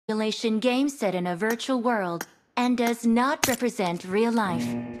Simulation game set in a virtual world and does not represent real life.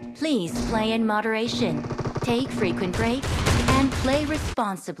 Please play in moderation, take frequent breaks, and play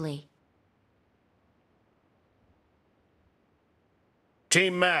responsibly.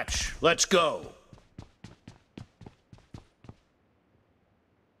 Team match, let's go.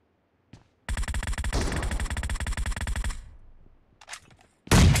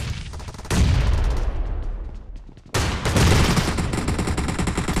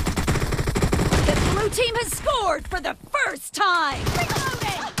 Team has scored for the first time! Reloading!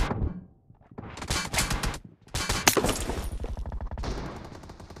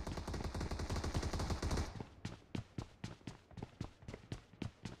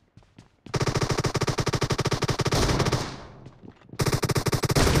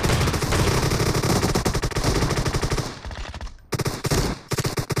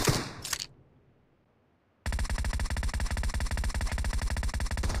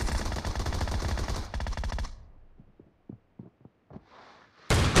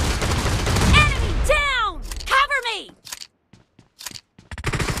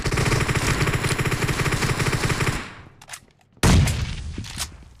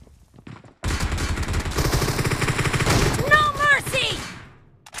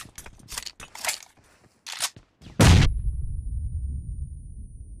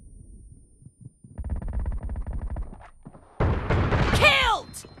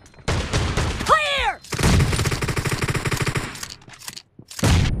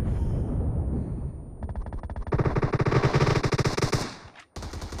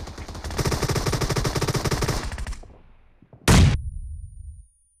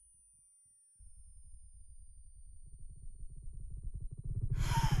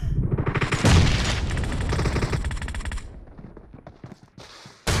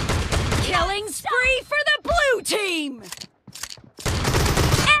 Killing spree for the blue team!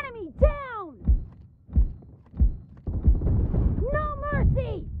 Enemy down! No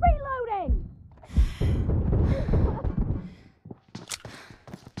mercy! Reloading!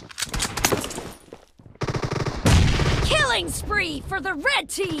 Killing spree for the red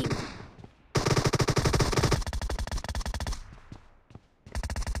team!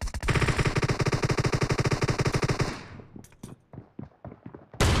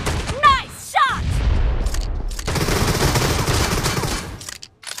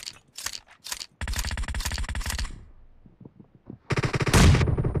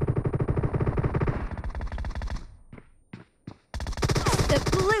 The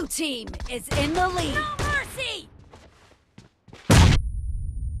blue team is in the lead. No mercy!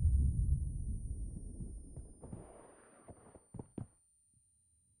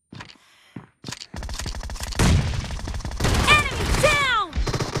 Enemy down!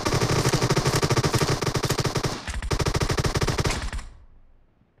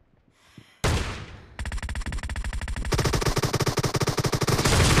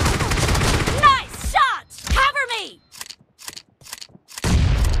 Nice shot! Cover me!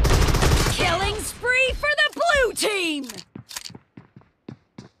 Killing spree for the blue team!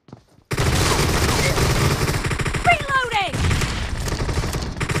 Reloading!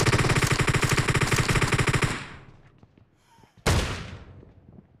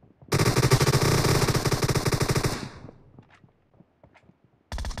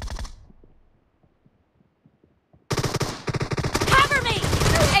 Cover me!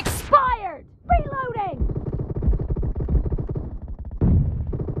 Expired! Reloading!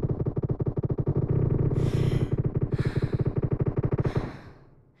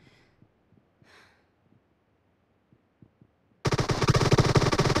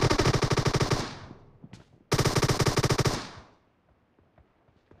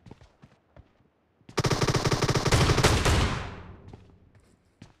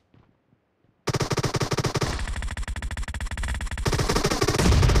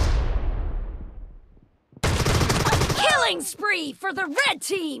 Killing spree for the red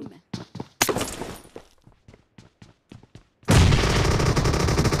team!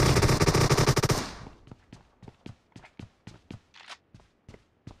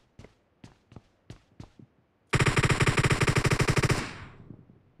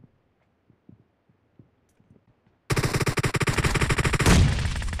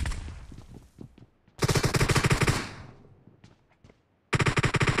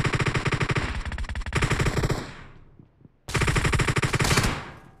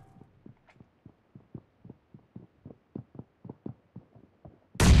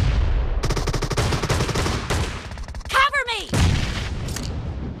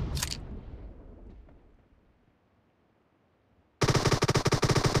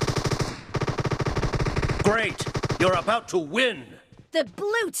 Great! You're about to win! The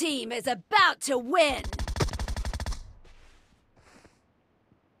blue team is about to win!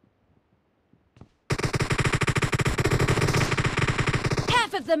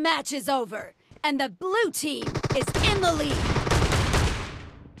 Half of the match is over, and the blue team is in the lead.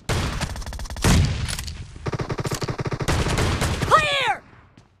 Clear!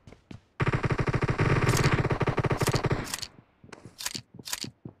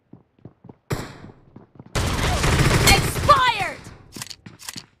 Expired!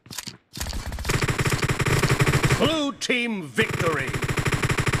 Blue team victory!